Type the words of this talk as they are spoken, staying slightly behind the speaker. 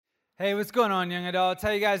Hey, what's going on, young adults? How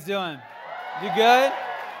you guys doing? You good?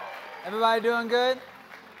 Everybody doing good?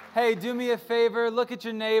 Hey, do me a favor. Look at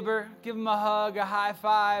your neighbor. Give him a hug, a high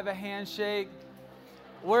five, a handshake.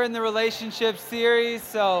 We're in the relationship series,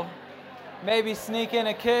 so maybe sneak in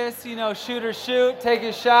a kiss, shoot or shoot, take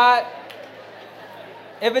a shot.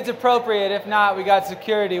 If it's appropriate. If not, we got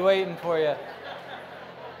security waiting for you.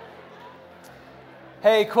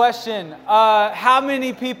 Hey, question. How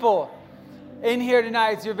many people in here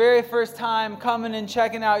tonight, it's your very first time coming and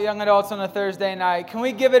checking out Young Adults on a Thursday night? Can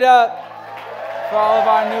we give it up for all of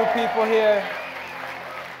our new people here?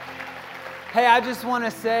 Hey, I just want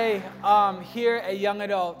to say, here at Young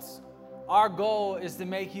Adults, our goal is to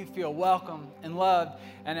make you feel welcome and loved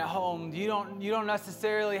and at home. You don't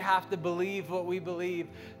necessarily have to believe what we believe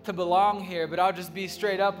to belong here, but I'll just be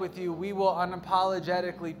straight up with you. We will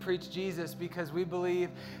unapologetically preach Jesus because we believe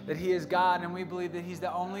that He is God, and we believe that He's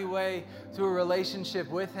the only way to a relationship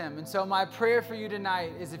with Him. And so my prayer for you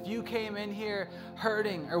tonight is, if you came in here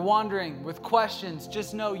hurting or wondering with questions,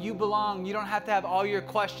 just know you belong. You don't have to have all your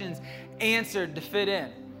questions answered to fit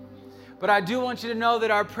in. But I do want you to know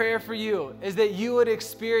that our prayer for you is that you would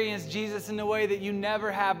experience Jesus in a way that you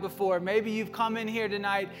never have before. Maybe you've come in here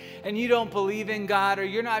tonight and you don't believe in God, or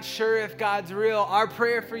you're not sure if God's real. Our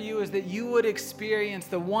prayer for you is that you would experience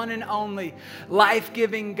the one and only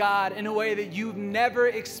life-giving God in a way that you've never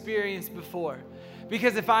experienced before.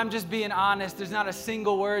 Because if I'm just being honest, there's not a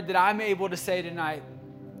single word that I'm able to say tonight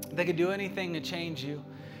that could do anything to change you.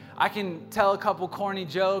 I can tell a couple corny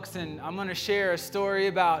jokes, and I'm going to share a story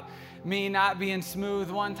about me not being smooth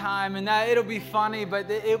one time, and that it'll be funny, but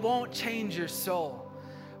it won't change your soul.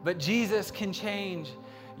 But Jesus can change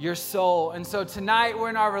your soul. And so tonight we're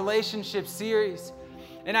in our relationship series,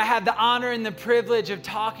 and I had the honor and the privilege of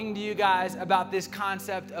talking to you guys about this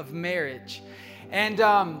concept of marriage. And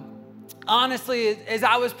honestly, as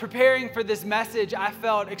I was preparing for this message, I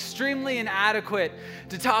felt extremely inadequate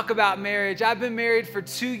to talk about marriage. I've been married for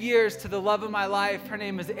 2 years to the love of my life. Her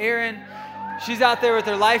name is Erin. She's out there with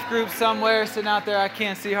her life group somewhere, sitting out there. I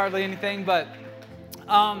can't see hardly anything, but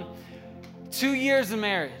 2 years of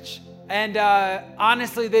marriage. And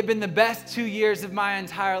honestly, they've been the best 2 years of my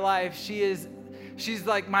entire life. She's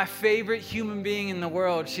like my favorite human being in the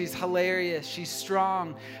world. She's hilarious. She's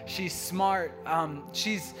strong. She's smart.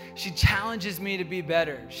 She challenges me to be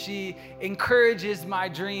better. She encourages my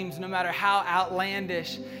dreams, no matter how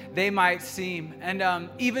outlandish they might seem. And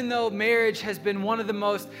even though marriage has been one of the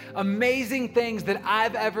most amazing things that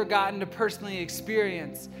I've ever gotten to personally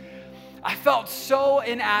experience, I felt so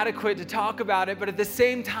inadequate to talk about it, but at the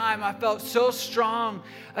same time, I felt so strong,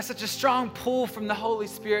 such a strong pull from the Holy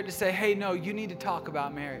Spirit to say, hey, no, you need to talk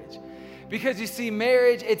about marriage. Because you see,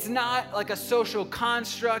 marriage, it's not like a social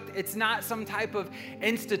construct. It's not some type of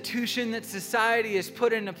institution that society has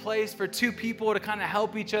put into place for two people to kind of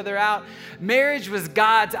help each other out. Marriage was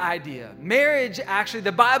God's idea. Marriage, actually,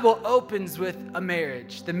 the Bible opens with a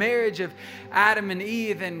marriage, the marriage of Adam and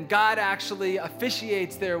Eve, and God actually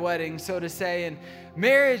officiates their wedding, so to say. And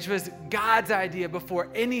marriage was God's idea before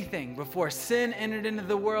anything, before sin entered into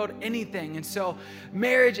the world, anything. And so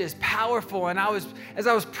marriage is powerful. And as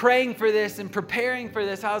I was praying for this and preparing for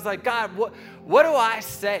this, I was like, God, what do I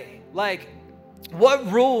say? Like,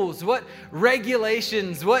 what rules, what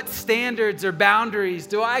regulations, what standards or boundaries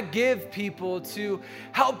do I give people to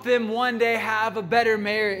help them one day have a better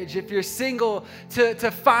marriage? If you're single,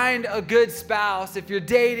 to find a good spouse. If you're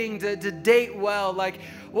dating, to date well. Like,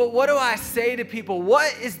 what do I say to people?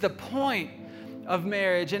 What is the point of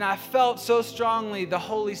marriage? And I felt so strongly the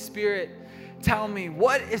Holy Spirit tell me,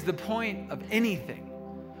 what is the point of anything?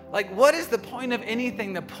 Like, what is the point of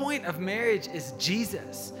anything? The point of marriage is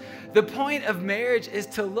Jesus. The point of marriage is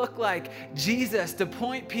to look like Jesus, to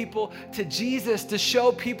point people to Jesus, to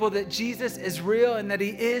show people that Jesus is real and that He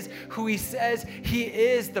is who He says He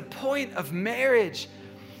is. The point of marriage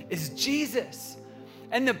is Jesus.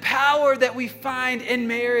 And the power that we find in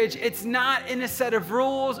marriage, it's not in a set of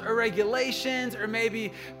rules or regulations or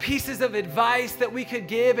maybe pieces of advice that we could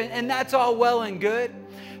give, and that's all well and good.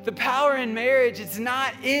 The power in marriage, it's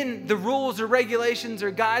not in the rules or regulations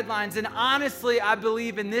or guidelines. And honestly, I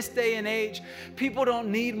believe in this day and age, people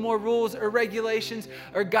don't need more rules or regulations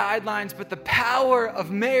or guidelines, but the power of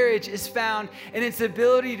marriage is found in its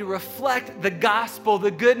ability to reflect the gospel, the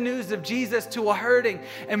good news of Jesus to a hurting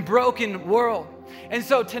and broken world. And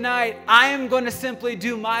so tonight, I am going to simply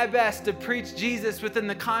do my best to preach Jesus within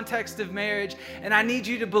the context of marriage. And I need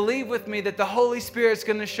you to believe with me that the Holy Spirit's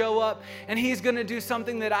going to show up and He's going to do something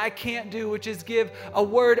something that I can't do, which is give a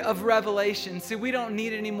word of revelation. See, we don't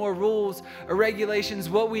need any more rules or regulations.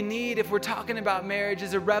 What we need, if we're talking about marriage,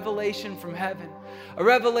 is a revelation from heaven, a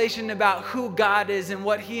revelation about who God is and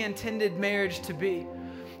what He intended marriage to be.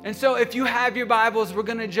 And so if you have your Bibles, we're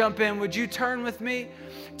going to jump in. Would you turn with me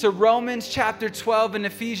to Romans chapter 12 and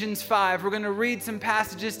Ephesians 5? We're going to read some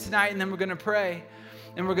passages tonight, and then we're going to pray.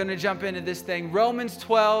 And we're going to jump into this thing. Romans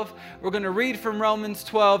 12, we're going to read from Romans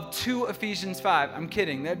 12 to Ephesians 5. I'm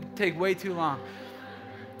kidding. That'd take way too long.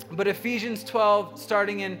 But Ephesians 12,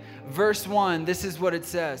 starting in verse 1, this is what it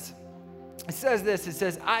says. It says this. It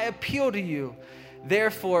says, I appeal to you,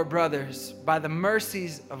 therefore, brothers, by the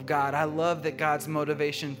mercies of God. I love that God's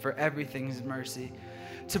motivation for everything is mercy.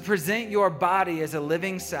 To present your body as a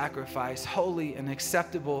living sacrifice, holy and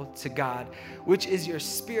acceptable to God, which is your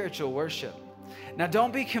spiritual worship. Now,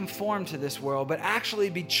 don't be conformed to this world, but actually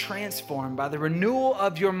be transformed by the renewal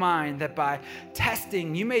of your mind, that by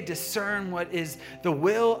testing you may discern what is the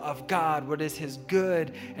will of God, what is His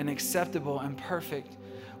good and acceptable and perfect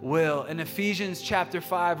will. In Ephesians chapter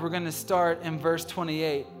 5, we're going to start in verse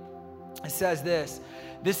 28. It says this,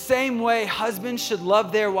 the same way husbands should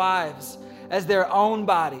love their wives as their own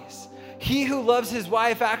bodies. He who loves his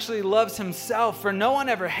wife actually loves himself, for no one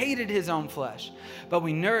ever hated his own flesh, but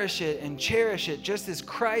we nourish it and cherish it just as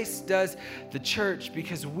Christ does the church,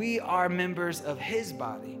 because we are members of His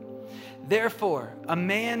body. Therefore, a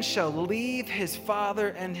man shall leave his father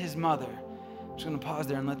and his mother. I'm just going to pause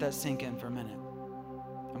there and let that sink in for a minute.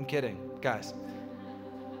 I'm kidding, guys.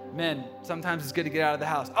 Men, sometimes it's good to get out of the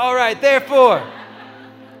house. All right, therefore,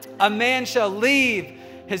 a man shall leave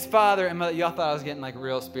his father and mother. Y'all thought I was getting like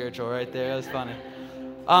real spiritual right there. That was funny.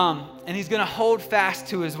 And he's going to hold fast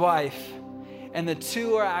to his wife. And the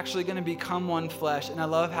two are actually going to become one flesh. And I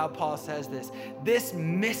love how Paul says this. This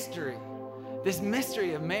mystery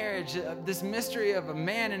of marriage, this mystery of a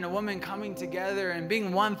man and a woman coming together and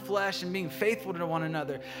being one flesh and being faithful to one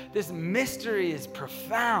another. This mystery is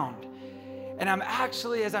profound. And I'm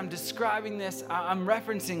actually, as I'm describing this, I'm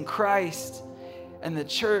referencing Christ and the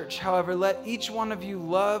church. However, let each one of you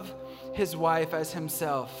love his wife as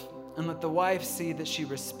himself, and let the wife see that she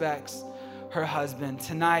respects her husband.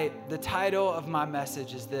 Tonight, the title of my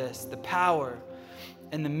message is this: the power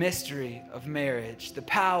and the mystery of marriage. The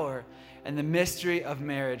power and the mystery of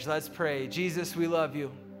marriage. Let's pray. Jesus, we love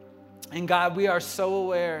you. And God, we are so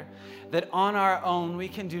aware that on our own we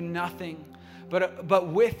can do nothing. But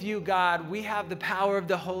with you, God, we have the power of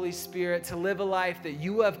the Holy Spirit to live a life that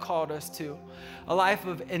you have called us to. A life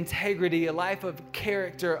of integrity, a life of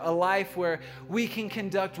character, a life where we can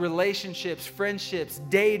conduct relationships, friendships,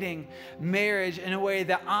 dating, marriage in a way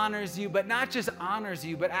that honors you, but not just honors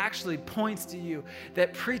you, but actually points to you,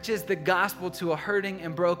 that preaches the gospel to a hurting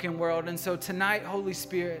and broken world. And so tonight, Holy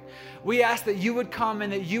Spirit, we ask that you would come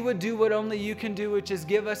and that you would do what only you can do, which is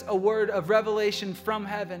give us a word of revelation from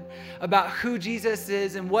heaven about who Jesus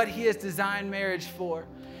is and what He has designed marriage for.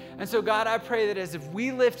 And so, God, I pray that as if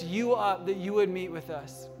we lift you up, that you would meet with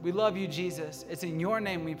us. We love you, Jesus. It's in your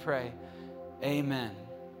name we pray. Amen.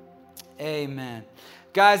 Amen.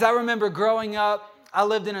 Guys, I remember growing up, I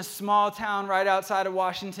lived in a small town right outside of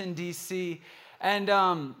Washington, D.C. And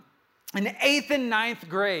in 8th and 9th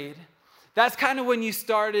grade, that's kind of when you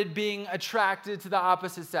started being attracted to the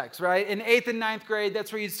opposite sex, right? In 8th and 9th grade,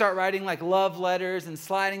 that's where you'd start writing like love letters and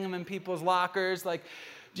sliding them in people's lockers. Like,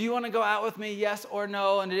 do you want to go out with me? Yes or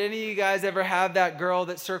no? And did any of you guys ever have that girl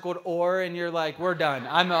that circled or and you're like, we're done.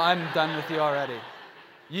 I'm done with you already.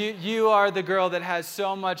 You are the girl that has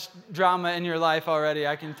so much drama in your life already,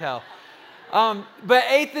 I can tell. But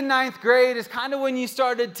 8th and 9th grade is kind of when you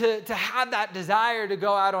started to have that desire to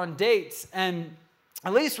go out on dates. And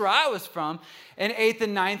at least where I was from, in 8th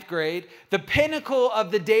and 9th grade, the pinnacle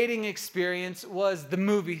of the dating experience was the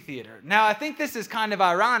movie theater. Now, I think this is kind of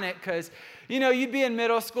ironic because, you know, you'd be in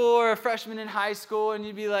middle school or a freshman in high school and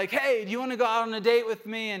you'd be like, hey, do you want to go out on a date with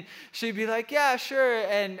me? And she'd be like, yeah, sure.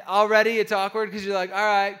 And already it's awkward because you're like, all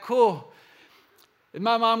right, cool. Is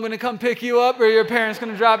my mom going to come pick you up or are your parents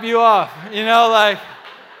going to drop you off? You know, like,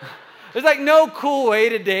 there's like no cool way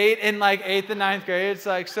to date in like 8th and 9th grade. It's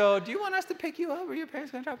like, so do you want us to pick you up or are your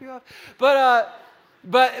parents going to drop you off?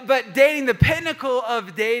 But dating, the pinnacle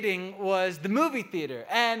of dating was the movie theater.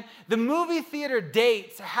 And the movie theater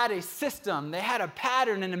dates had a system. They had a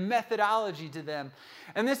pattern and a methodology to them.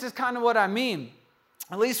 And this is kind of what I mean.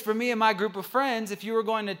 At least for me and my group of friends, if you were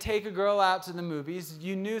going to take a girl out to the movies,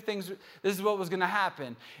 you knew this is what was going to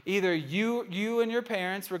happen. Either you and your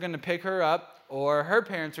parents were going to pick her up or her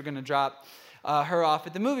parents were going to drop her off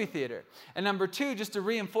at the movie theater. And number two, just to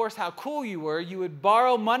reinforce how cool you were, you would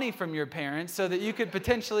borrow money from your parents so that you could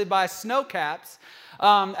potentially buy snow caps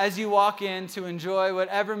as you walk in to enjoy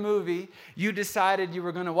whatever movie you decided you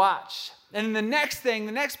were going to watch. And the next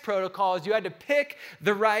protocol is you had to pick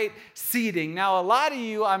the right seating. Now, a lot of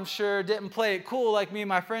you, I'm sure, didn't play it cool like me and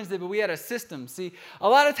my friends did, but we had a system. See, a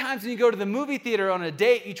lot of times when you go to the movie theater on a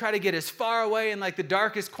date, you try to get as far away in like the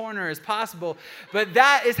darkest corner as possible. But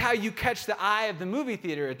that is how you catch the eye of the movie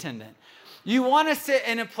theater attendant. You want to sit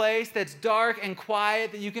in a place that's dark and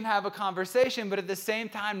quiet, that you can have a conversation, but at the same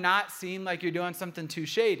time not seem like you're doing something too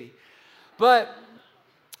shady. But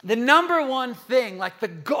the number one thing, like the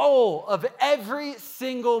goal of every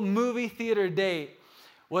single movie theater date,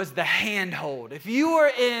 was the handhold. If you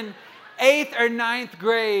were in 8th or 9th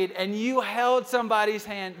grade and you held somebody's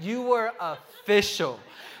hand, you were official.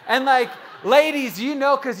 And like, ladies, you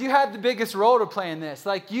know, because you had the biggest role to play in this.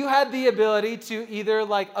 Like, you had the ability to either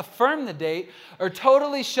like affirm the date or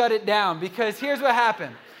totally shut it down. Because here's what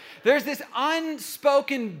happened. There's this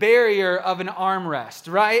unspoken barrier of an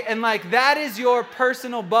armrest, right? And like, that is your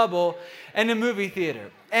personal bubble in a movie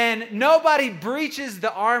theater. And nobody breaches the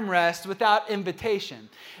armrest without invitation.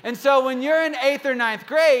 And so when you're in 8th or 9th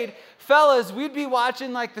grade, fellas, we'd be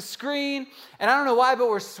watching like the screen. And I don't know why, but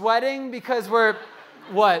we're sweating because we're,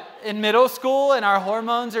 in middle school, and our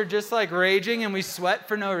hormones are just like raging and we sweat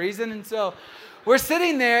for no reason. And so we're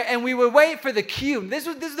sitting there and we would wait for the cue. This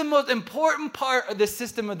is the most important part of the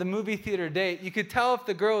system of the movie theater date. You could tell if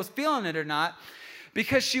the girl was feeling it or not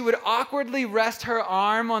because she would awkwardly rest her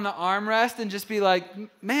arm on the armrest and just be like,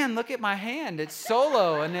 man, look at my hand. It's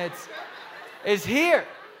solo and it's here.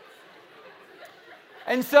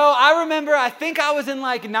 And so I remember, I think I was in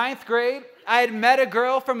like 9th grade. I had met a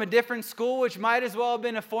girl from a different school, which might as well have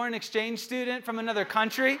been a foreign exchange student from another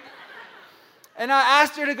country. And I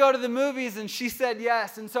asked her to go to the movies, and she said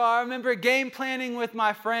yes. And so I remember game planning with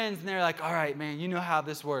my friends, and they're like, all right, man, you know how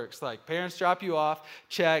this works. Like, parents drop you off,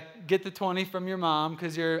 check. Get the 20 from your mom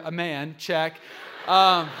because you're a man, check.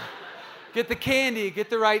 Get the candy, get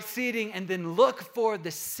the right seating, and then look for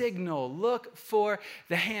the signal. Look for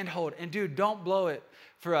the handhold. And dude, don't blow it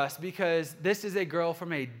for us because this is a girl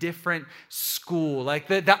from a different school. Like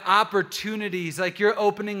the opportunities, like you're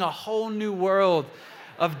opening a whole new world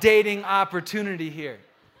of dating opportunity here.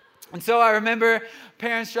 And so I remember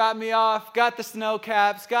parents dropped me off, got the snow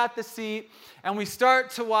caps, got the seat, and we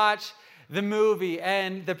start to watch the movie.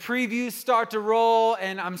 And the previews start to roll,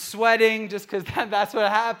 and I'm sweating just because that's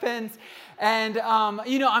what happens. And, I'm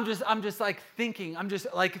just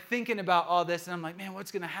thinking about all this. And I'm like, man,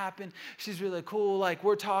 what's going to happen? She's really cool. Like,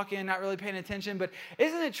 we're talking, not really paying attention. But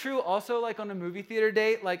isn't it true also, like, on a movie theater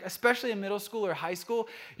date, like, especially in middle school or high school,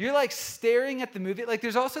 you're, like, staring at the movie. Like,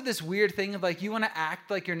 there's also this weird thing of, like, you want to act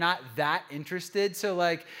like you're not that interested. So,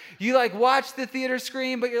 like, you, like, watch the theater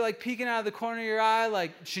screen, but you're, like, peeking out of the corner of your eye.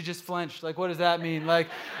 Like, she just flinched. Like, what does that mean? Like,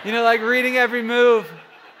 like, reading every move.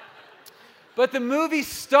 But the movie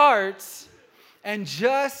starts, and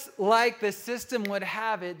just like the system would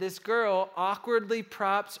have it, this girl awkwardly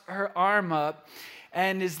props her arm up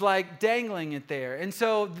and is like dangling it there. And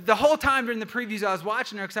so the whole time during the previews, I was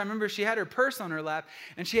watching her because I remember she had her purse on her lap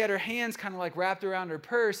and she had her hands kind of like wrapped around her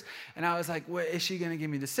purse. And I was like, well, is she going to give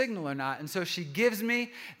me the signal or not? And so she gives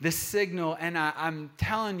me the signal, and I'm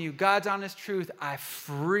telling you, God's honest truth, I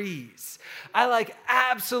freeze. I like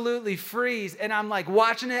absolutely freeze. And I'm like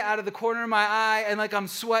watching it out of the corner of my eye, and like I'm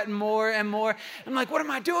sweating more and more. I'm like, what am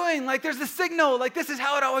I doing? Like, there's the signal. Like, this is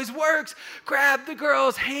how it always works. Grab the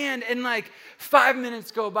girl's hand, and like 5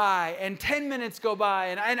 minutes go by and 10 minutes go by,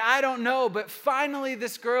 and I don't know, but finally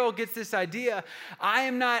this girl gets this idea. I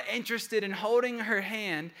am not interested in holding her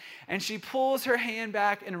hand, and she pulls her hand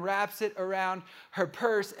back and wraps it around her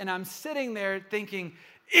purse, and I'm sitting there thinking,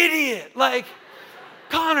 idiot, like,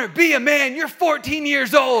 Connor, be a man. You're 14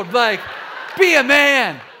 years old. Like, be a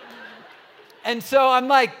man. And so I'm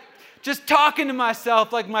like, just talking to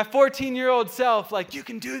myself, like my 14-year-old self, like, you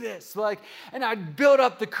can do this. Like, and I'd build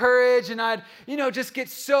up the courage, and I'd, just get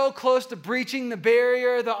so close to breaching the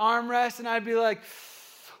barrier, the armrest, and I'd be like,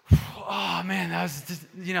 oh man, that was just,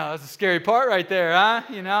 that was a scary part right there,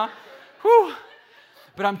 huh? Whew.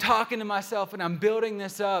 But I'm talking to myself, and I'm building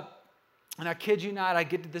this up, and I kid you not, I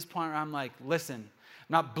get to this point where I'm like, listen,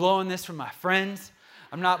 I'm not blowing this for my friends.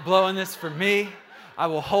 I'm not blowing this for me. I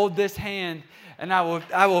will hold this hand, and I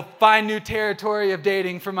will find new territory of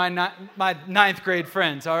dating for my 9th grade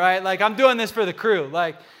friends, all right? Like, I'm doing this for the crew.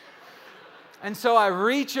 Like, and so I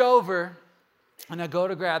reach over, and I go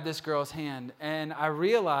to grab this girl's hand, and I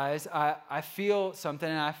realize I feel something,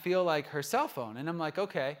 and I feel like her cell phone. And I'm like,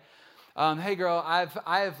 okay, hey girl, I've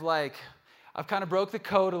kind of broke the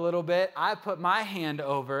code a little bit. I put my hand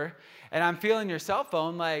over, and I'm feeling your cell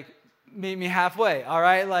phone. Like, meet me halfway, all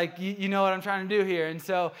right? Like, you know what I'm trying to do here. And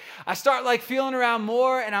so I start like feeling around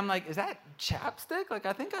more, and I'm like, is that chapstick? Like,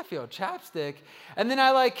 I think I feel chapstick. And then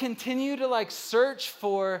I like continue to like search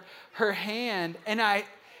for her hand, and I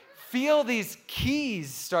feel these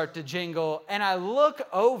keys start to jingle, and I look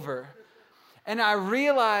over, and I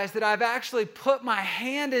realize that I've actually put my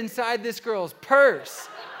hand inside this girl's purse.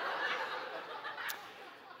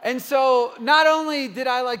 And so not only did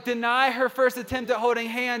I like deny her first attempt at holding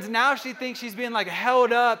hands, now she thinks she's being like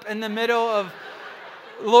held up in the middle of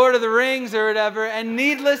Lord of the Rings or whatever. And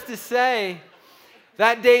needless to say,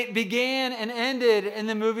 that date began and ended in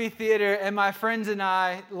the movie theater, and my friends and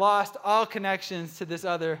I lost all connections to this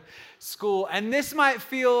other school. And this might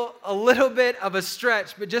feel a little bit of a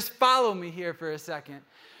stretch, but just follow me here for a second.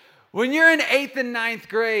 When you're in 8th and 9th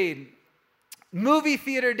grade, movie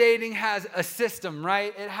theater dating has a system,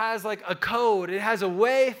 right? It has like a code. It has a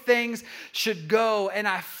way things should go. And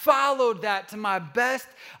I followed that to my best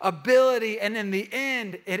ability. And in the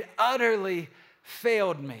end, it utterly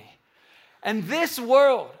failed me. And this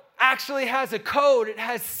world actually has a code. It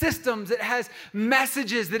has systems. It has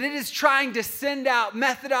messages that it is trying to send out,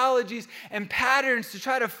 methodologies and patterns to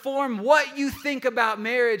try to form what you think about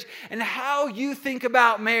marriage and how you think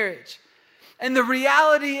about marriage. And the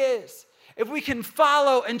reality is, if we can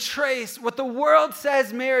follow and trace what the world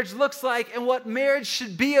says marriage looks like and what marriage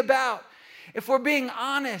should be about, if we're being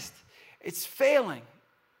honest, it's failing.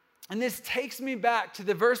 And this takes me back to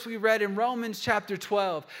the verse we read in Romans chapter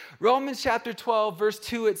 12. Romans chapter 12, verse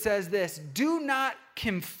 2, it says this: do not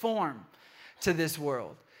conform to this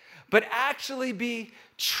world, but actually be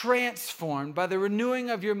transformed by the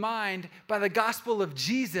renewing of your mind by the gospel of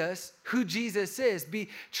Jesus, who Jesus is. Be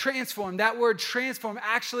transformed. That word transform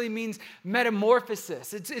actually means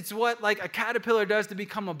metamorphosis. It's what like a caterpillar does to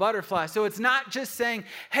become a butterfly. So it's not just saying,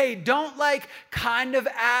 hey, don't like kind of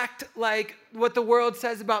act like what the world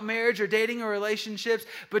says about marriage or dating or relationships,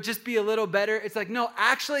 but just be a little better. It's like, no,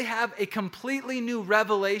 actually have a completely new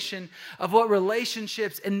revelation of what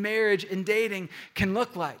relationships and marriage and dating can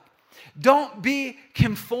look like. Don't be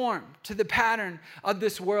conformed to the pattern of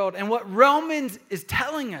this world. And what Romans is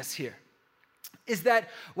telling us here is that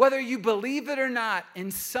whether you believe it or not,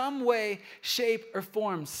 in some way, shape, or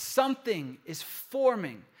form, something is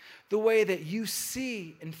forming the way that you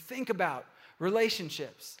see and think about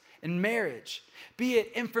relationships and marriage. Be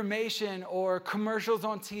it information or commercials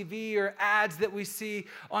on TV or ads that we see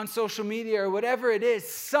on social media or whatever it is,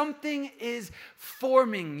 something is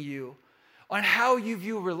forming you on how you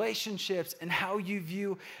view relationships and how you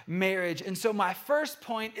view marriage. And so my first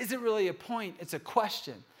point isn't really a point, it's a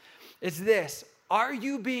question. It's this: are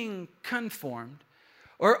you being conformed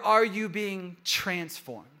or are you being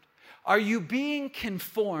transformed? Are you being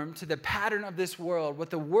conformed to the pattern of this world, what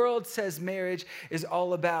the world says marriage is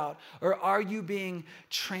all about, or are you being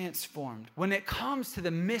transformed? When it comes to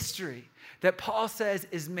the mystery that Paul says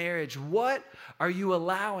is marriage, what are you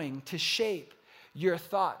allowing to shape your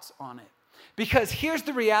thoughts on it? Because here's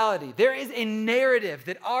the reality. There is a narrative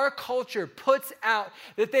that our culture puts out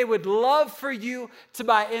that they would love for you to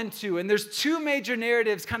buy into. And there's two major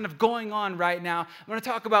narratives kind of going on right now. I'm going to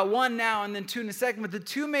talk about one now and then two in a second. But the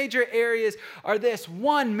two major areas are this.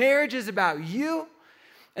 One, marriage is about you.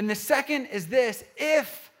 And the second is this: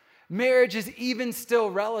 if marriage is even still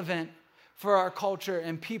relevant for our culture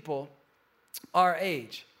and people our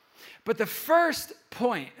age. But the first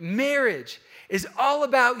point, marriage is all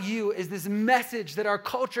about you, is this message that our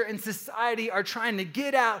culture and society are trying to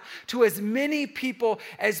get out to as many people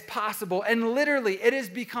as possible. And literally, it has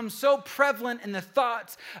become so prevalent in the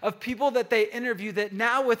thoughts of people that they interview that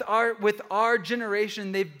now with our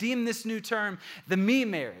generation, they've deemed this new term the me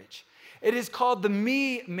marriage. It is called the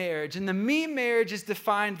me marriage. And the me marriage is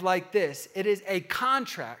defined like this: it is a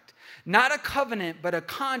contract, not a covenant, but a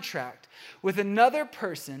contract with another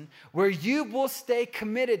person where you will stay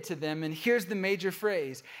committed to them. And here's the major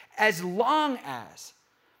phrase: as long as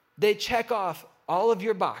they check off all of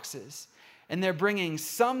your boxes and they're bringing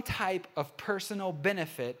some type of personal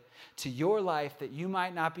benefit to your life that you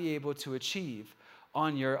might not be able to achieve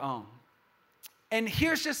on your own. And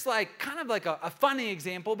here's just like kind of like a funny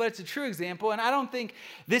example, but it's a true example. And I don't think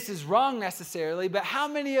this is wrong necessarily, but how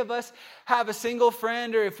many of us have a single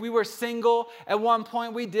friend, or if we were single at one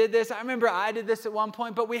point, we did this. I remember I did this at one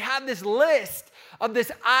point, but we had this list of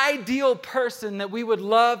this ideal person that we would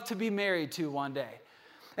love to be married to one day.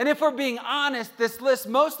 And if we're being honest, this list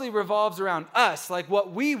mostly revolves around us, like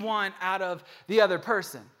what we want out of the other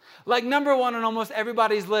person. Like number one on almost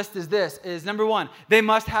everybody's list is number one, they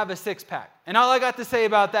must have a six-pack. And all I got to say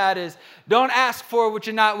about that is don't ask for what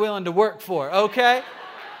you're not willing to work for, okay?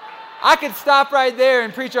 I could stop right there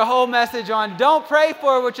and preach a whole message on don't pray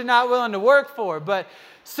for what you're not willing to work for. But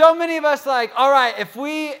so many of us like, all right, if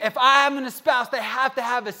I'm in a spouse, they have to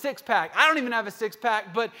have a six-pack. I don't even have a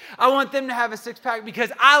six-pack, but I want them to have a six-pack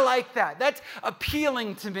because I like that. That's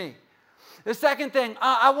appealing to me. The second thing,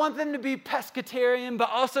 I want them to be pescatarian, but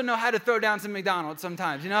also know how to throw down some McDonald's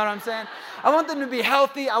sometimes. You know what I'm saying? I want them to be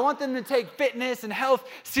healthy. I want them to take fitness and health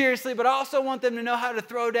seriously, but I also want them to know how to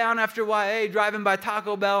throw down after YA driving by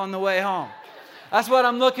Taco Bell on the way home. That's what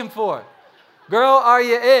I'm looking for. Girl, are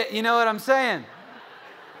you it? You know what I'm saying?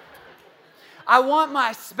 I want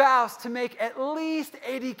my spouse to make at least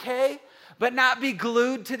 $80K, but not be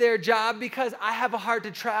glued to their job because I have a heart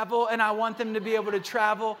to travel and I want them to be able to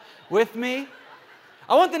travel with me.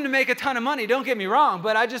 I want them to make a ton of money, don't get me wrong,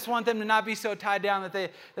 but I just want them to not be so tied down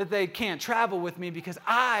that they can't travel with me because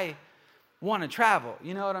I want to travel.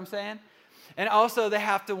 You know what I'm saying? And also they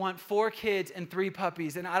have to want 4 kids and 3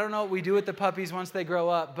 puppies. And I don't know what we do with the puppies once they grow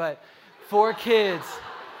up, but 4 kids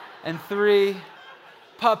and 3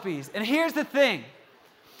 puppies. And here's the thing.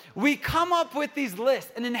 We come up with these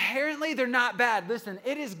lists, and inherently they're not bad. Listen,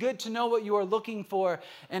 it is good to know what you are looking for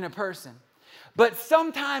in a person. But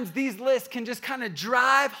sometimes these lists can just kind of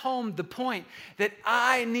drive home the point that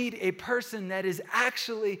I need a person that is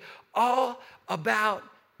actually all about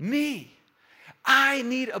me. I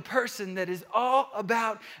need a person that is all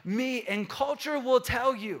about me. And culture will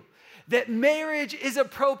tell you that marriage is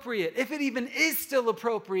appropriate, if it even is still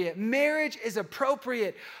appropriate. Marriage is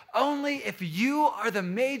appropriate only if you are the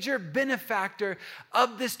major benefactor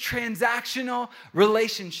of this transactional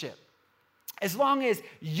relationship. As long as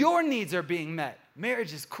your needs are being met,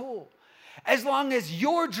 marriage is cool. As long as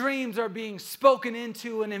your dreams are being spoken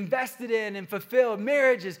into and invested in and fulfilled,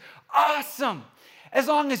 marriage is awesome. As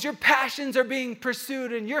long as your passions are being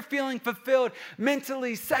pursued and you're feeling fulfilled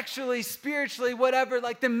mentally, sexually, spiritually, whatever,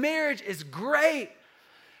 like the marriage is great.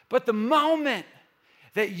 But the moment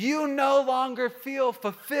that you no longer feel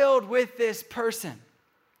fulfilled with this person,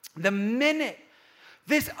 the minute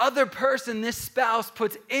this other person, this spouse,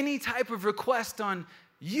 puts any type of request on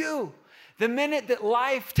you, the minute that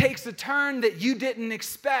life takes a turn that you didn't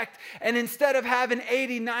expect, and instead of having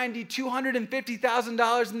 $80, $90,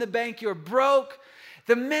 $250,000 in the bank, you're broke,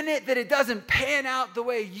 the minute that it doesn't pan out the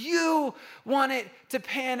way you want it to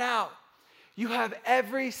pan out, you have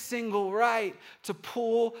every single right to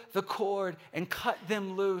pull the cord and cut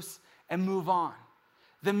them loose and move on.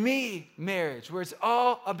 The me marriage, where it's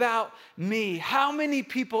all about me. How many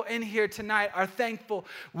people in here tonight are thankful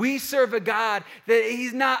we serve a God that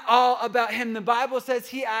he's not all about him? The Bible says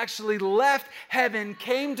he actually left heaven,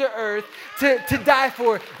 came to earth to die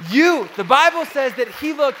for you. The Bible says that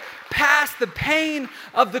he looked past the pain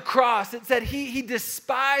of the cross. It said he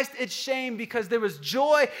despised its shame because there was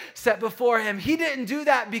joy set before him. He didn't do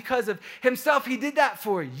that because of himself. He did that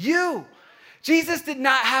for you. Jesus did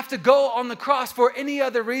not have to go on the cross for any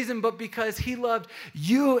other reason but because he loved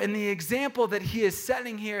you. And the example that he is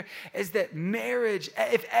setting here is that marriage,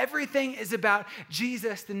 if everything is about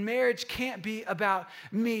Jesus, then marriage can't be about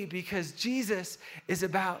me because Jesus is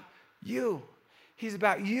about you. He's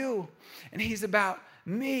about you and he's about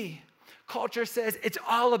me. Culture says it's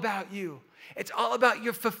all about you. It's all about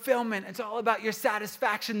your fulfillment. It's all about your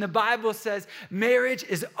satisfaction. The Bible says marriage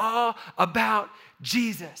is all about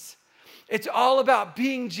Jesus. It's all about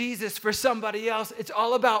being Jesus for somebody else. It's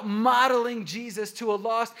all about modeling Jesus to a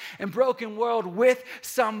lost and broken world with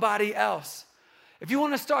somebody else. If you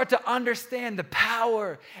want to start to understand the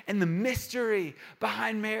power and the mystery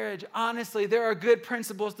behind marriage, honestly, there are good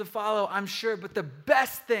principles to follow, I'm sure, but the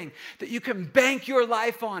best thing that you can bank your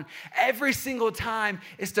life on every single time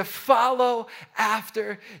is to follow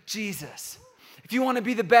after Jesus. If you want to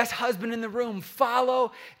be the best husband in the room,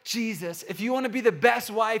 follow Jesus. If you want to be the best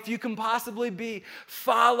wife you can possibly be,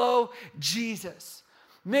 follow Jesus.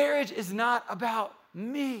 Marriage is not about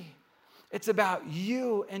me. It's about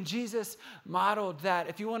you. And Jesus modeled that.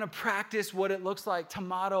 If you want to practice what it looks like to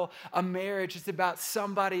model a marriage, it's about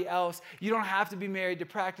somebody else. You don't have to be married to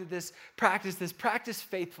practice this. Practice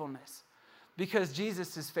faithfulness. Because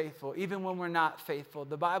Jesus is faithful, even when we're not faithful.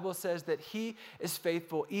 The Bible says that he is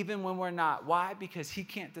faithful, even when we're not. Why? Because he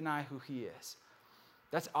can't deny who he is.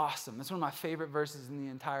 That's awesome. That's one of my favorite verses in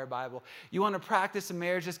the entire Bible. You want to practice a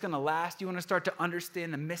marriage that's going to last? You want to start to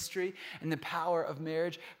understand the mystery and the power of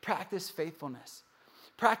marriage? Practice faithfulness.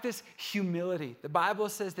 Practice humility. The Bible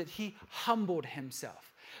says that he humbled himself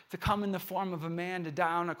to come in the form of a man to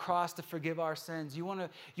die on a cross to forgive our sins. You want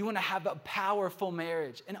to have a powerful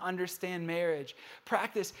marriage and understand marriage.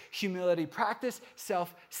 Practice humility. Practice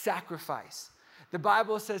self-sacrifice. The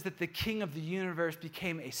Bible says that the King of the universe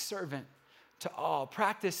became a servant to all.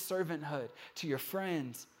 Practice servanthood to your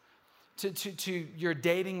friends, to your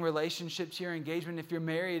dating relationship, to your engagement. If you're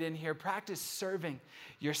married in here, practice serving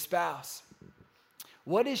your spouse.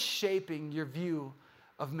 What is shaping your view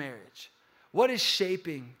of marriage? What is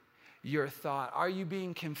shaping your thought? Are you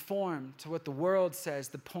being conformed to what the world says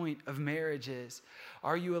the point of marriage is?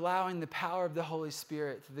 Are you allowing the power of the Holy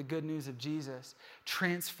Spirit, through the good news of Jesus,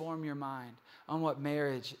 transform your mind on what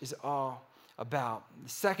marriage is all about? The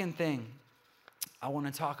second thing I want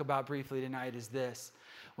to talk about briefly tonight is this.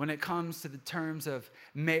 When it comes to the terms of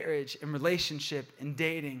marriage and relationship and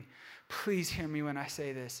dating, please hear me when I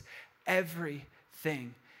say this.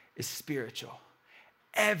 Everything is spiritual.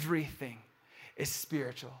 Everything is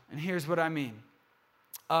spiritual. And here's what I mean.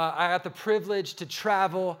 I got the privilege to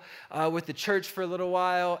travel with the church for a little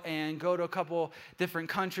while and go to a couple different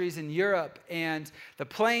countries in Europe. And the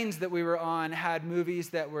planes that we were on had movies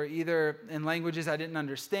that were either in languages I didn't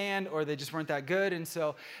understand or they just weren't that good. And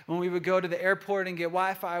so when we would go to the airport and get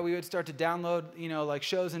Wi-Fi, we would start to download, like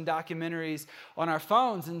shows and documentaries on our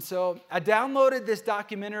phones. And so I downloaded this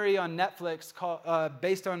documentary on Netflix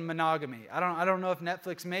based on monogamy. I don't know if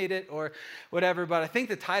Netflix made it or whatever, but I think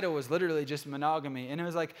the title was literally just monogamy. And it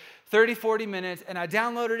was like 30, 40 minutes, and I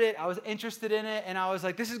downloaded it. I was interested in it, and I was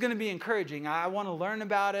like, this is going to be encouraging. I want to learn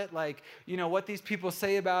about it, what these people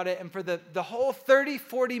say about it. And for the whole 30,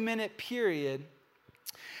 40-minute period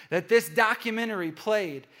that this documentary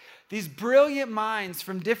played, these brilliant minds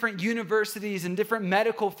from different universities and different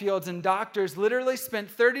medical fields and doctors literally spent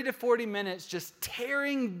 30 to 40 minutes just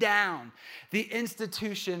tearing down the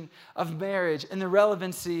institution of marriage and the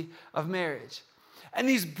relevancy of marriage. And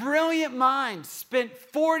these brilliant minds spent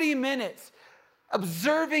 40 minutes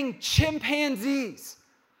observing chimpanzees.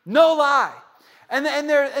 No lie. And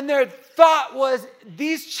their thought was,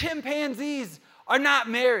 these chimpanzees are not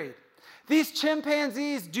married. These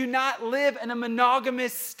chimpanzees do not live in a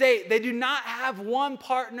monogamous state. They do not have one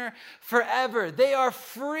partner forever. They are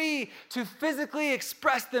free to physically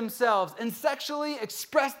express themselves and sexually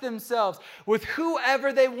express themselves with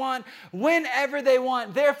whoever they want, whenever they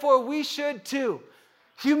want. Therefore, we should too.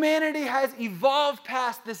 Humanity has evolved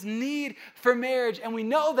past this need for marriage, and we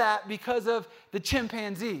know that because of the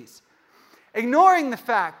chimpanzees. Ignoring the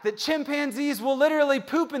fact that chimpanzees will literally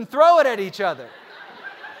poop and throw it at each other.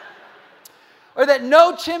 Or that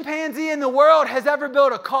no chimpanzee in the world has ever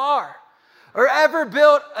built a car, or ever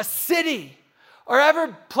built a city, or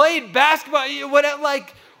ever played basketball.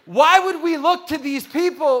 Why would we look to these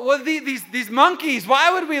people, these monkeys?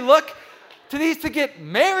 Why would we look to these to get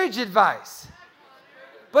marriage advice?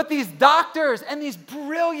 But these doctors and these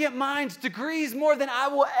brilliant minds, degrees more than I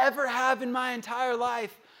will ever have in my entire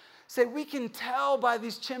life, say we can tell by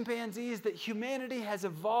these chimpanzees that humanity has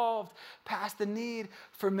evolved past the need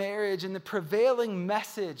for marriage. And the prevailing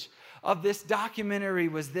message of this documentary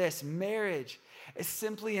was this: marriage is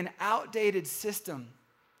simply an outdated system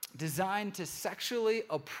designed to sexually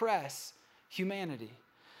oppress humanity.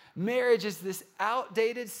 Marriage is this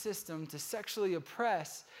outdated system to sexually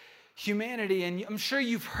oppress humanity. And I'm sure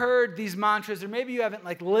you've heard these mantras, or maybe you haven't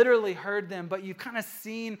literally heard them, but you've kind of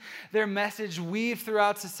seen their message weave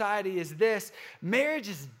throughout society is this: marriage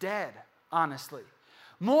is dead, honestly.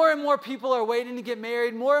 More and more people are waiting to get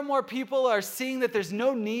married. More and more people are seeing that there's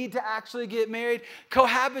no need to actually get married.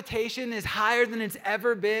 Cohabitation is higher than it's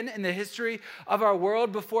ever been in the history of our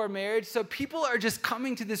world before marriage. So people are just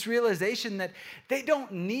coming to this realization that they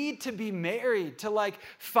don't need to be married to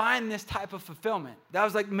find this type of fulfillment. That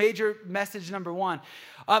was major message number one.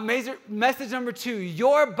 Major message number two: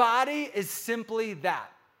 your body is simply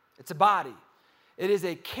that. It's a body. It is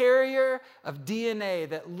a carrier of DNA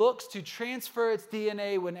that looks to transfer its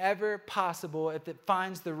DNA whenever possible if it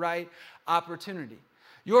finds the right opportunity.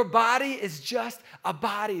 Your body is just a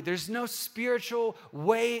body. There's no spiritual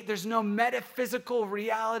weight. There's no metaphysical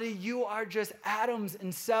reality. You are just atoms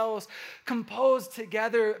and cells composed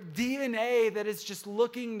together, DNA that is just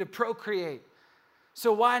looking to procreate.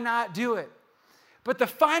 So why not do it? But the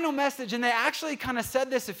final message, and they actually kind of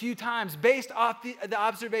said this a few times based off the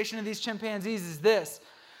observation of these chimpanzees, is this: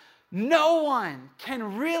 no one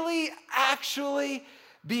can really actually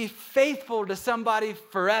be faithful to somebody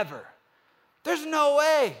forever. There's no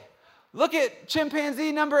way. Look at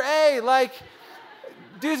chimpanzee number A,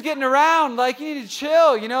 dude's getting around, you need to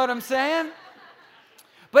chill, you know what I'm saying?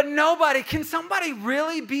 But can somebody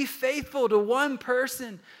really be faithful to one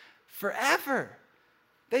person forever?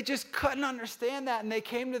 They just couldn't understand that, and they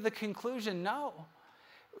came to the conclusion, no,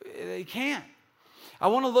 they can't. I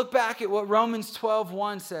want to look back at what Romans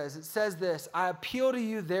 12:1 says. It says this: I appeal to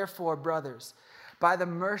you, therefore, brothers, by the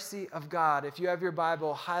mercy of God. If you have your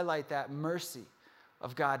Bible, highlight that: mercy.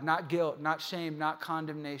 of God, not guilt, not shame, not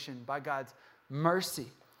condemnation, by God's mercy.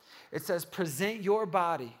 It says, present your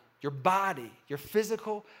body, your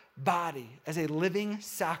physical body as a living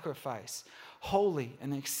sacrifice, holy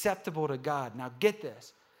and acceptable to God. Now get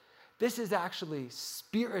this. This is actually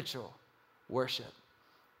spiritual worship.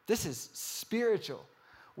 This is spiritual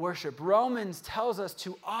worship. Romans tells us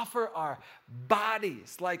to offer our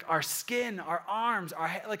bodies, like our skin, our arms,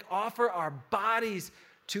 offer our bodies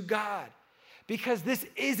to God. Because this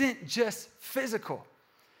isn't just physical.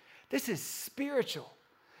 This is spiritual.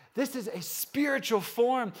 This is a spiritual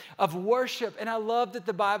form of worship. And I love that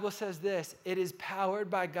the Bible says this. It is powered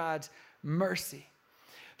by God's mercy.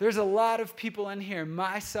 There's a lot of people in here,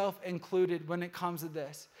 myself included, when it comes to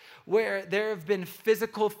this, where there have been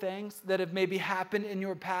physical things that have maybe happened in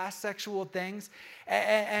your past, sexual things,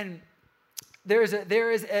 and there is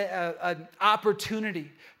an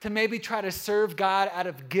opportunity to maybe try to serve God out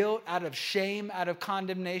of guilt, out of shame, out of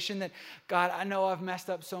condemnation, that, God, I know I've messed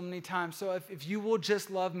up so many times, so if you will just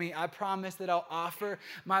love me, I promise that I'll offer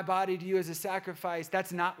my body to you as a sacrifice.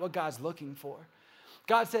 That's not what God's looking for.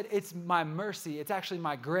 God said, it's my mercy, it's actually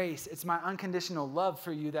my grace, it's my unconditional love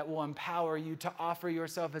for you that will empower you to offer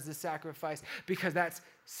yourself as a sacrifice, because that's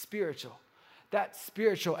spiritual. That's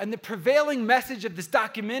spiritual. And the prevailing message of this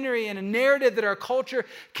documentary and a narrative that our culture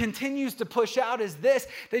continues to push out is this.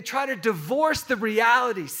 They try to divorce the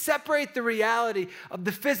reality, separate the reality of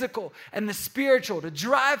the physical and the spiritual, to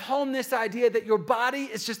drive home this idea that your body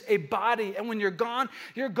is just a body. And when you're gone,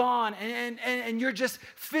 you're gone. And you're just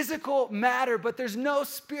physical matter, but there's no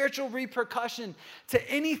spiritual repercussion to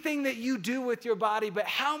anything that you do with your body. But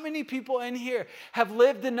how many people in here have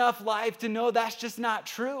lived enough life to know that's just not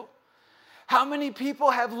true? How many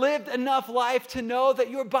people have lived enough life to know that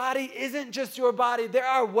your body isn't just your body? There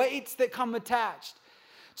are weights that come attached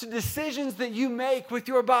to decisions that you make with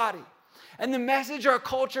your body. And the message our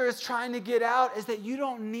culture is trying to get out is that you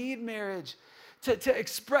don't need marriage to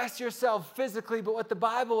express yourself physically. But what the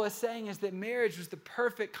Bible is saying is that marriage was the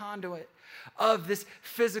perfect conduit of this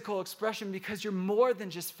physical expression, because you're more than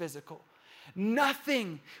just physical.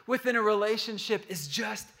 Nothing within a relationship is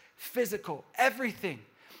just physical. Everything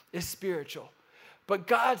is spiritual. But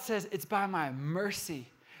God says it's by my mercy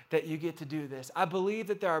that you get to do this. I believe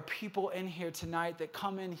that there are people in here tonight that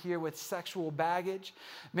come in here with sexual baggage.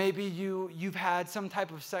 Maybe you've had some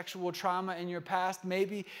type of sexual trauma in your past.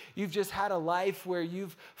 Maybe you've just had a life where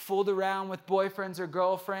you've fooled around with boyfriends or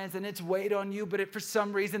girlfriends and it's weighed on you, but for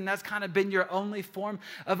some reason that's kind of been your only form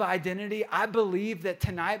of identity. I believe that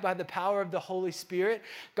tonight, by the power of the Holy Spirit,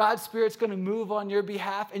 God's Spirit's going to move on your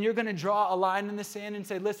behalf, and you're going to draw a line in the sand and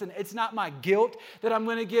say, listen, it's not my guilt that I'm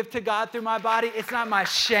going to give to God through my body. It's not my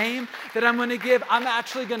shame that I'm going to give. I'm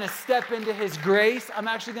actually going to step into His grace. I'm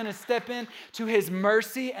actually going to step into His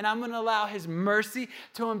mercy, and I'm going to allow His mercy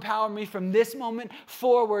to empower me from this moment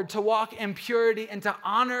forward to walk in purity and to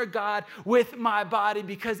honor God with my body,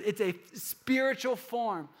 because it's a spiritual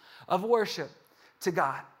form of worship to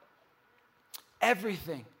God.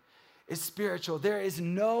 Everything is spiritual. There is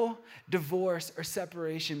no divorce or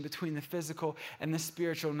separation between the physical and the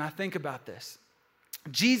spiritual. Now think about this.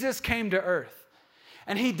 Jesus came to earth.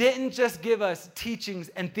 And He didn't just give us teachings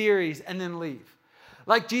and theories and then leave.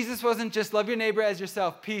 Like, Jesus wasn't just love your neighbor as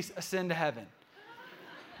yourself, peace, ascend to heaven.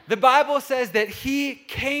 The Bible says that He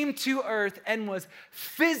came to earth and was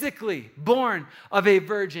physically born of a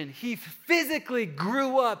virgin. He physically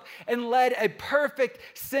grew up and led a perfect,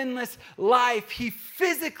 sinless life. He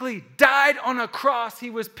physically died on a cross. He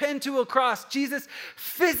was pinned to a cross. Jesus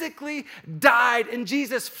physically died, and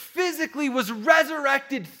Jesus physically was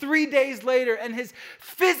resurrected 3 days later. And His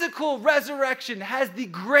physical resurrection has the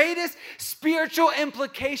greatest spiritual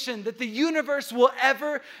implication that the universe will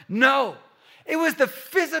ever know. It was the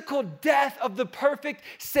physical death of the perfect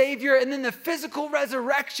Savior, and then the physical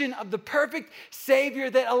resurrection of the perfect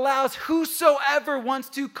Savior that allows whosoever wants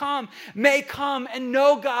to come may come and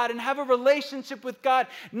know God and have a relationship with God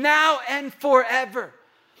now and forever.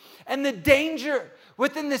 And the danger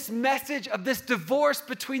within this message of this divorce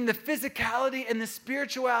between the physicality and the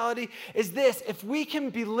spirituality is this: if we can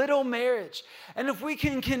belittle marriage, and if we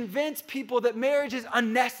can convince people that marriage is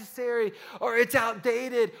unnecessary or it's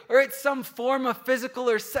outdated or it's some form of physical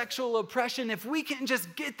or sexual oppression, if we can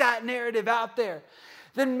just get that narrative out there,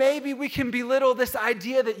 then maybe we can belittle this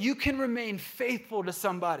idea that you can remain faithful to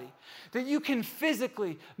somebody, that you can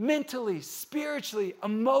physically, mentally, spiritually,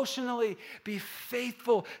 emotionally be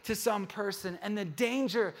faithful to some person. And the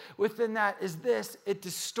danger within that is this: it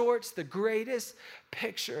distorts the greatest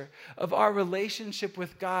picture of our relationship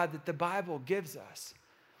with God that the Bible gives us.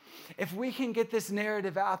 If we can get this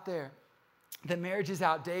narrative out there that marriage is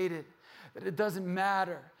outdated, that it doesn't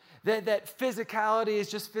matter, that physicality is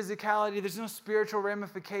just physicality. There's no spiritual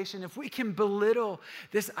ramification. If we can belittle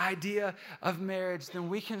this idea of marriage, then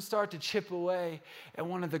we can start to chip away at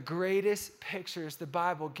one of the greatest pictures the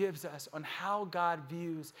Bible gives us on how God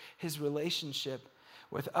views his relationship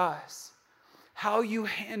with us. How you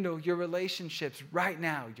handle your relationships right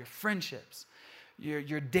now, your friendships,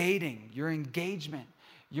 your dating, your engagement,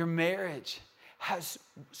 your marriage, has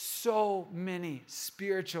so many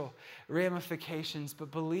spiritual ramifications. But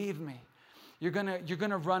believe me, you're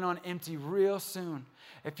gonna run on empty real soon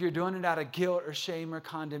if you're doing it out of guilt or shame or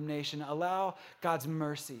condemnation. Allow God's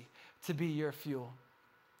mercy to be your fuel.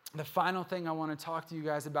 The final thing I want to talk to you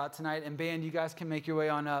guys about tonight, and band, you guys can make your way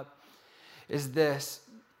on up, is this.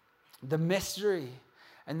 The mystery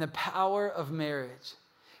and the power of marriage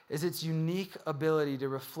is its unique ability to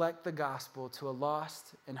reflect the gospel to a lost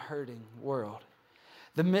and hurting world.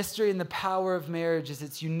 The mystery and the power of marriage is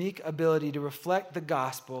its unique ability to reflect the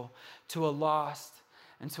gospel to a lost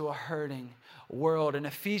and to a hurting world. In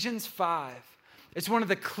Ephesians 5, it's one of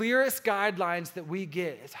the clearest guidelines that we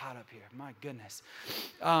get. It's hot up here, my goodness.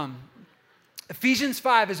 Ephesians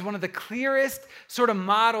 5 is one of the clearest sort of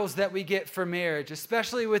models that we get for marriage,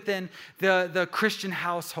 especially within the Christian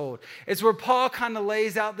household. It's where Paul kind of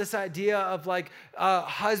lays out this idea of like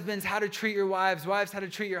husbands, how to treat your wives, wives, how to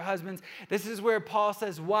treat your husbands. This is where Paul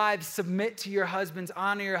says, wives, submit to your husbands,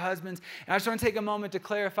 honor your husbands. And I just want to take a moment to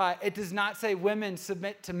clarify, it does not say women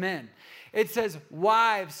submit to men. It says,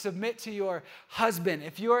 wives, submit to your husband.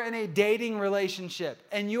 If you are in a dating relationship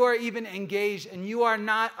and you are even engaged and you are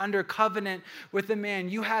not under covenant with a man,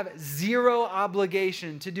 you have zero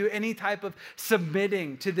obligation to do any type of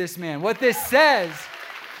submitting to this man. What this says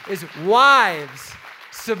is, wives,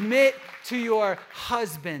 submit to your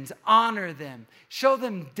husbands, honor them, show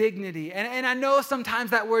them dignity. And I know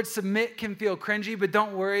sometimes that word submit can feel cringy, but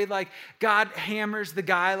don't worry, like God hammers the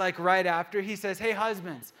guy like right after. He says, hey,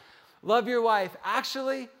 husbands, love your wife.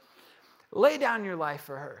 Actually, lay down your life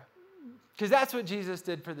for her. Because that's what Jesus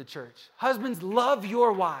did for the church. Husbands, love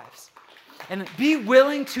your wives. And be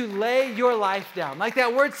willing to lay your life down. Like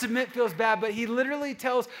that word submit feels bad, but he literally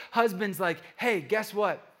tells husbands like, hey, guess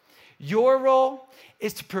what? Your role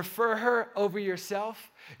is to prefer her over yourself.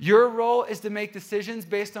 Your role is to make decisions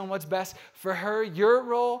based on what's best for her. Your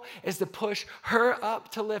role is to push her up,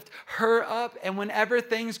 to lift her up. And whenever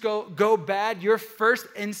things go bad, your first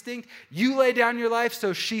instinct, you lay down your life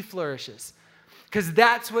so she flourishes. Because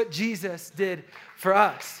that's what Jesus did for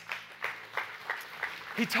us.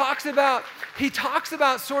 He talks about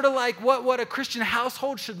sort of like what a Christian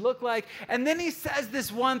household should look like. And then he says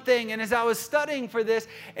this one thing. And as I was studying for this,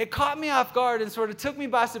 it caught me off guard and sort of took me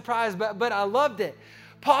by surprise, but I loved it.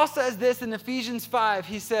 Paul says this in Ephesians 5.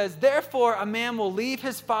 He says, therefore, a man will leave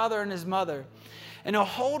his father and his mother, and he'll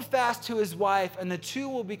hold fast to his wife, and the two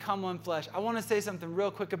will become one flesh. I want to say something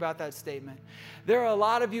real quick about that statement. There are a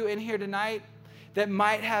lot of you in here tonight that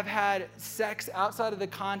might have had sex outside of the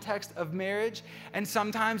context of marriage. And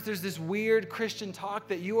sometimes there's this weird Christian talk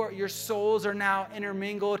that your souls are now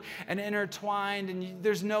intermingled and intertwined, and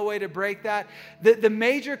there's no way to break that. The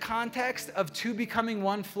major context of two becoming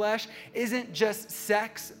one flesh isn't just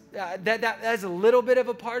sex. That is a little bit of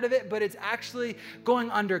a part of it, but it's actually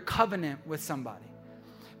going under covenant with somebody.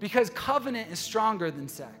 Because covenant is stronger than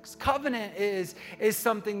sex. Covenant is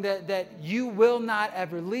something that you will not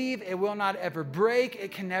ever leave. It will not ever break. It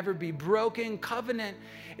can never be broken. Covenant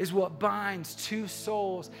is what binds two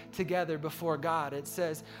souls together before God. It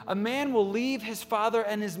says, a man will leave his father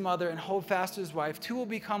and his mother and hold fast to his wife. Two will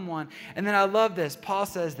become one. And then I love this. Paul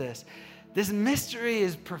says this. This mystery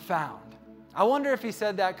is profound. I wonder if he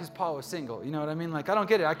said that because Paul was single. You know what I mean? Like, I don't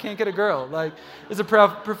get it. I can't get a girl. Like, it's a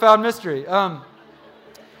profound mystery.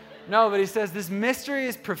 No, but he says this mystery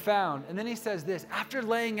is profound. And then he says this, after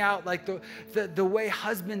laying out like the way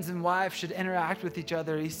husbands and wives should interact with each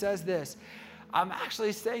other, he says this, I'm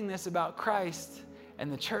actually saying this about Christ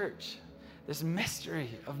and the church, this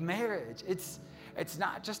mystery of marriage. It's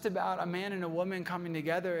not just about a man and a woman coming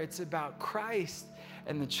together. It's about Christ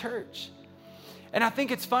and the church. And I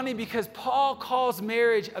think it's funny because Paul calls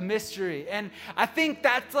marriage a mystery. And I think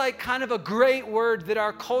that's like kind of a great word that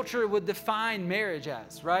our culture would define marriage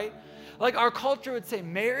as, right? Like our culture would say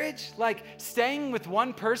marriage, like staying with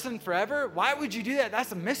one person forever. Why would you do that?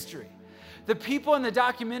 That's a mystery. The people in the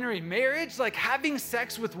documentary Marriage, like having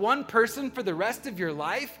sex with one person for the rest of your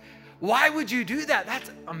life. Why would you do that?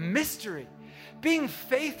 That's a mystery. Being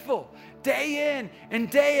faithful day in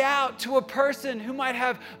and day out to a person who might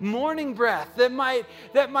have morning breath, that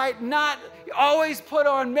might not always put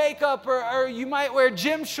on makeup, or you might wear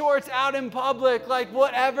gym shorts out in public, like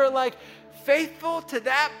whatever, like faithful to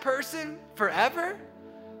that person forever?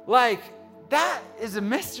 Like, that is a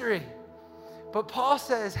mystery. But Paul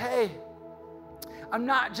says, hey, I'm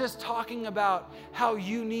not just talking about how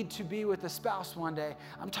you need to be with a spouse one day.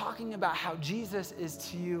 I'm talking about how Jesus is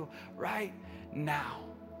to you right now.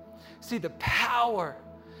 See, the power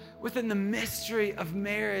within the mystery of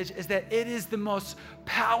marriage is that it is the most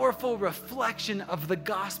powerful reflection of the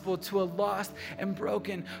gospel to a lost and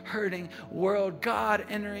broken, hurting world. God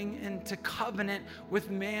entering into covenant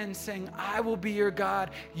with man, saying, I will be your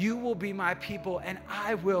God, you will be my people, and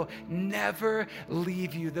I will never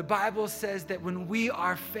leave you. The Bible says that when we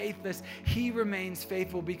are faithless, he remains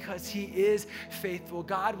faithful because he is faithful.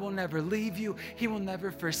 God will never leave you. He will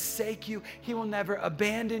never forsake you. He will never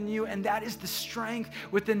abandon you. And that is the strength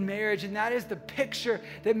within marriage. And that is the picture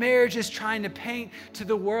that marriage is trying to paint to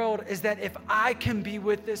the world, is that if I can be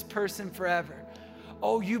with this person forever,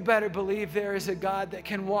 oh, you better believe there is a God that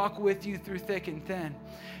can walk with you through thick and thin.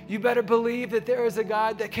 You better believe that there is a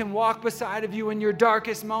God that can walk beside of you in your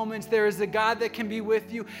darkest moments. There is a God that can be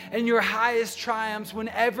with you in your highest triumphs when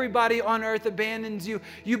everybody on earth abandons you.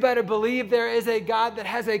 You better believe there is a God that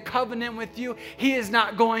has a covenant with you. He is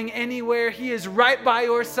not going anywhere. He is right by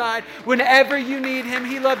your side whenever you need him.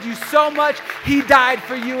 He loved you so much, he died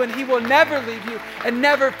for you, and he will never leave you and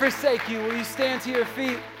never forsake you. Will you stand to your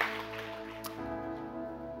feet?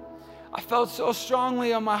 I felt so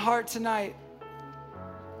strongly on my heart tonight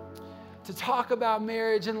to talk about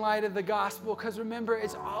marriage in light of the gospel, because remember,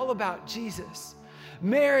 it's all about Jesus.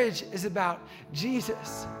 Marriage is about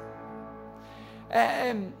Jesus.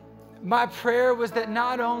 And my prayer was that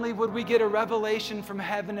not only would we get a revelation from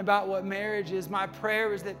heaven about what marriage is, my prayer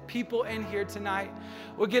was that people in here tonight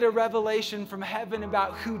would get a revelation from heaven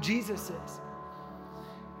about who Jesus is.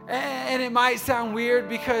 And it might sound weird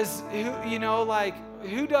because,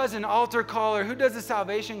 who does an altar call or who does a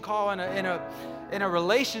salvation call in a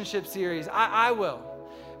relationship series? I will,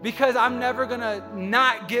 because I'm never gonna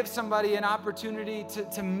not give somebody an opportunity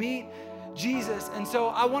to meet Jesus. And so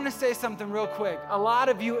I want to say something real quick. A lot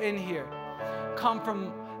of you in here come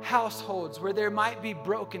from households where there might be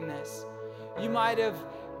brokenness. You might have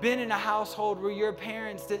been in a household where your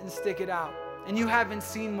parents didn't stick it out, and you haven't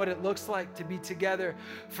seen what it looks like to be together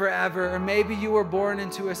forever. Or maybe you were born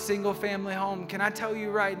into a single family home. Can I tell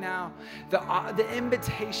you right now, the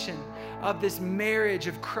invitation of this marriage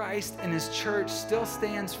of Christ and his church still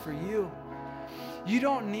stands for you. You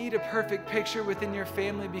don't need a perfect picture within your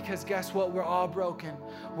family, because guess what? We're all broken.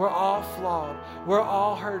 We're all flawed. We're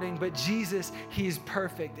all hurting. But Jesus, he's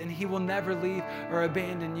perfect, and he will never leave or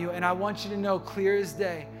abandon you. And I want you to know clear as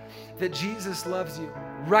day that Jesus loves you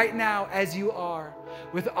right now as you are,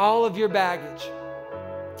 with all of your baggage.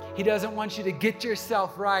 He doesn't want you to get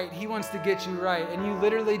yourself right. He wants to get you right. And you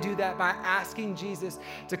literally do that by asking Jesus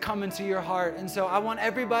to come into your heart. And so I want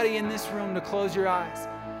everybody in this room to close your eyes.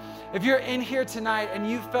 If you're in here tonight and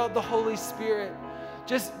you felt the Holy Spirit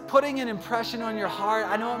just putting an impression on your heart,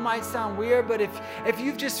 I know it might sound weird, but if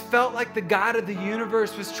you've just felt like the God of the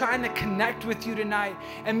universe was trying to connect with you tonight,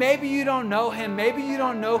 and maybe you don't know him, maybe you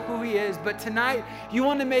don't know who he is, but tonight you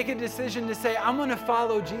want to make a decision to say, I'm going to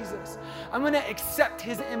follow Jesus. I'm going to accept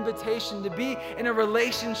his invitation to be in a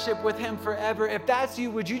relationship with him forever. If that's you,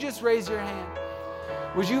 would you just raise your hand?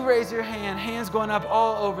 Would you raise your hand? Hands going up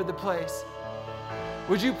all over the place.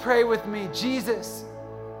 Would you pray with me? Jesus,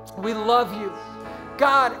 we love you.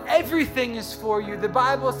 God, everything is for you. The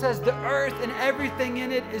Bible says the earth and everything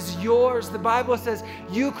in it is yours. The Bible says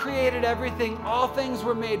you created everything. All things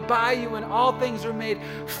were made by you, and all things were made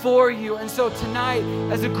for you. And so tonight,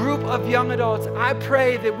 as a group of young adults, I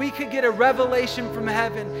pray that we could get a revelation from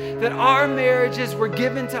heaven that our marriages were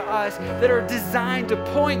given to us that are designed to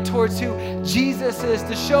point towards who Jesus is,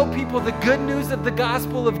 to show people the good news of the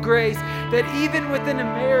gospel of grace, that even within a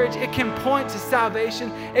marriage, it can point to salvation.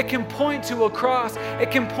 It can point to a cross. It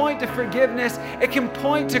can point to forgiveness. It can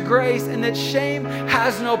point to grace, and that shame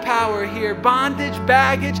has no power here. Bondage,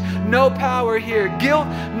 baggage, no power here. Guilt,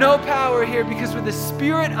 no power here, because where the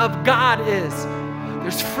Spirit of God is,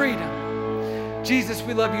 there's freedom. Jesus,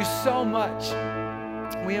 we love you so much.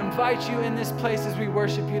 We invite you in this place as we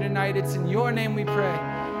worship you tonight. It's in your name we pray.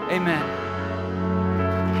 Amen.